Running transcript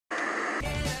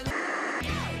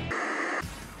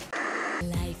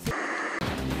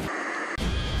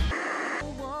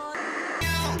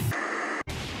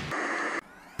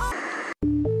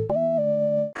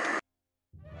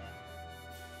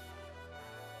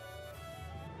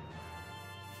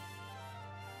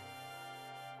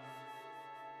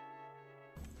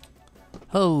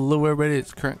Hello everybody,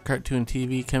 it's Current Cartoon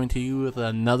TV coming to you with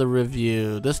another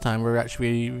review. This time we're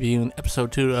actually reviewing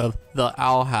episode 2 of The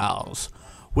Outlaw,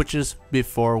 Witches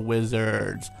Before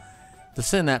Wizards. The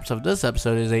synopsis of this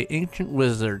episode is an ancient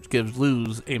wizard gives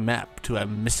Luz a map to a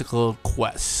mystical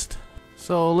quest.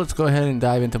 So let's go ahead and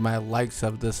dive into my likes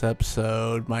of this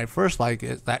episode. My first like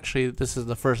is actually, this is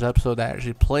the first episode that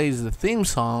actually plays the theme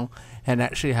song and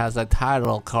actually has a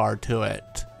title card to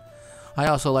it. I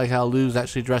also like how Luz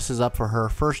actually dresses up for her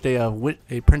first day of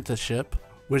apprenticeship,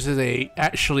 which is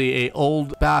actually a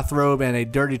old bathrobe and a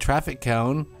dirty traffic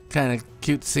cone. Kind of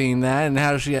cute seeing that, and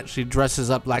how she actually dresses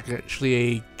up like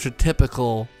actually a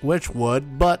typical witch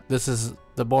would, but this is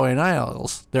the Boyle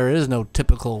Isles. There is no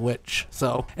typical witch.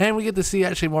 And we get to see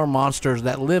actually more monsters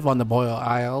that live on the Boyle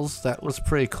Isles. That was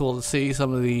pretty cool to see,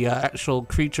 some of the actual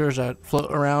creatures that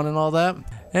float around and all that.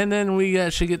 And then we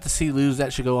actually get to see Luz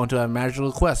actually go onto a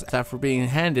magical quest after being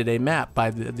handed a map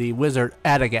by the wizard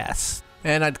Adagast.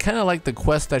 And I'd kind of like the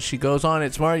quest that she goes on.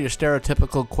 It's more your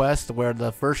stereotypical quest where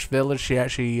the first village she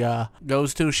actually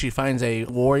goes to, she finds a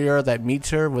warrior that meets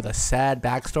her with a sad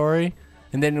backstory.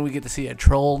 And then we get to see a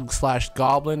troll /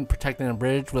 goblin protecting a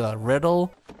bridge with a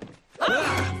riddle.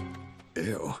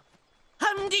 Ew.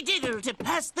 Hum-de-diddle, to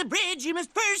pass the bridge you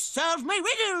must first solve my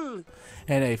riddle.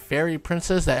 And a fairy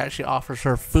princess that actually offers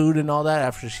her food and all that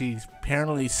after she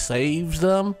apparently saves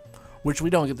them. Which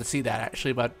we don't get to see that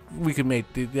actually, but we can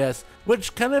make the guess.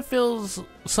 Which kind of feels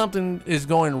something is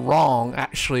going wrong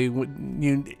actually when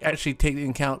you actually take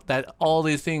into account that all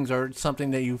these things are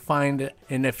something that you find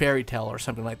in a fairy tale or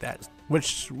something like that.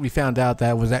 Which we found out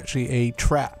that was actually a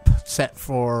trap set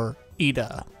for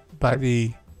Ida by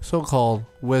the so-called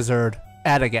wizard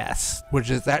Adagast, which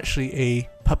is actually a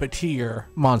puppeteer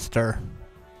monster.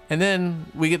 And then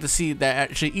we get to see that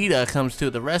actually Ida comes to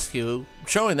the rescue,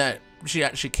 showing that she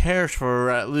actually cares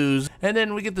for Luz. And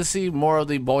then we get to see more of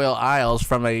the Boyle Isles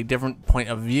from a different point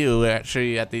of view,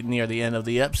 actually at near the end of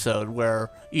the episode,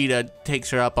 where Ida takes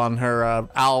her up on her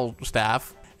owl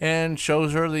staff and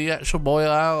shows her the actual Boyle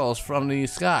Isles from the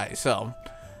sky. So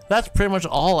that's pretty much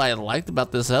all I liked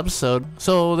about this episode.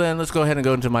 So then let's go ahead and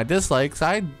go into my dislikes.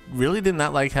 I really did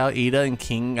not like how Ida and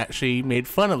King actually made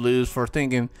fun of Luz for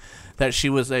thinking that she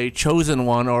was a chosen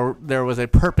one, or there was a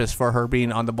purpose for her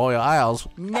being on the Boyle Isles.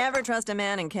 Never trust a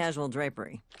man in casual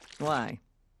drapery. Why?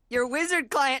 Your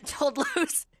wizard client told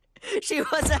Luz she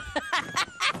was a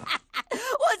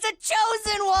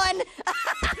chosen one.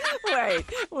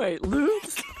 Wait,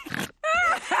 Luz?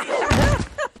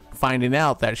 Finding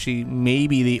out that she may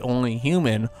be the only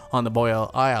human on the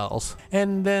Boyle Isles.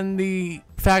 And then the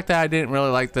fact that I didn't really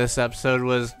like this episode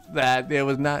was that it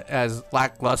was not as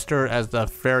lackluster as the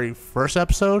very first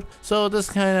episode. So this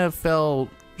kind of felt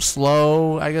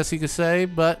slow, I guess you could say,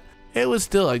 but it was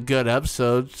still a good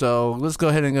episode. So let's go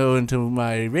ahead and go into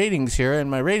my ratings here. And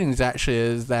my ratings actually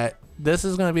is that this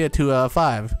is going to be a 2 out of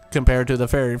 5 compared to the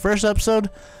very first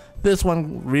episode. This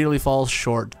one really falls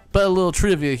short. But a little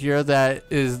trivia here that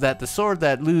is that the sword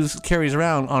that Luz carries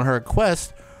around on her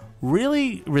quest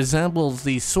really resembles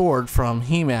the sword from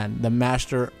He-Man, the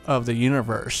Master of the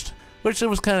Universe, which it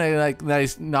was kind of like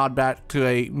nice nod back to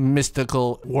a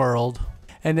mystical world.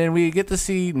 And then we get to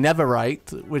see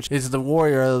Neverite, which is the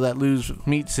warrior that Luz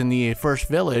meets in the first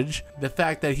village. The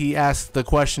fact that he asks the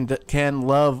question, can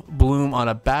love bloom on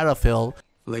a battlefield?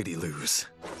 Lady Luz,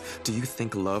 do you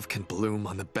think love can bloom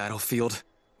on the battlefield?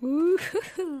 Ooh.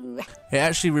 It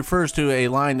actually refers to a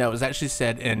line that was actually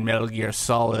said in Metal Gear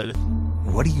Solid.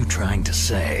 What are you trying to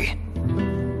say?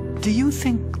 Do you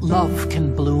think love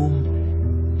can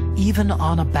bloom even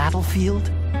on a battlefield?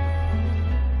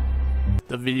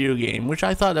 The video game, which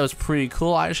I thought that was pretty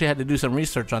cool. I actually had to do some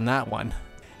research on that one.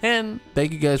 And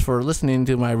thank you guys for listening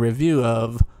to my review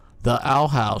of The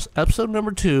Outlaw, episode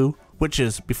number 2,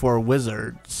 Witches Before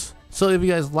Wizards. So if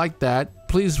you guys like that,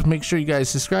 please make sure you guys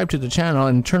subscribe to the channel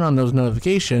and turn on those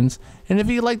notifications. And if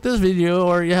you like this video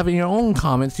or you have your own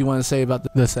comments you want to say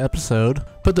about this episode,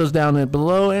 put those down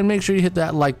below and make sure you hit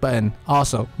that like button.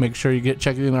 Also, make sure you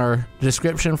check in our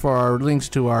description for our links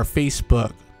to our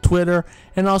Facebook, Twitter,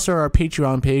 and also our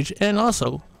Patreon page, and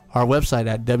also our website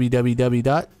at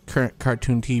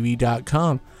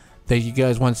www.currentcartoontv.com. Thank you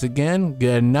guys once again.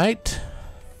 Good night.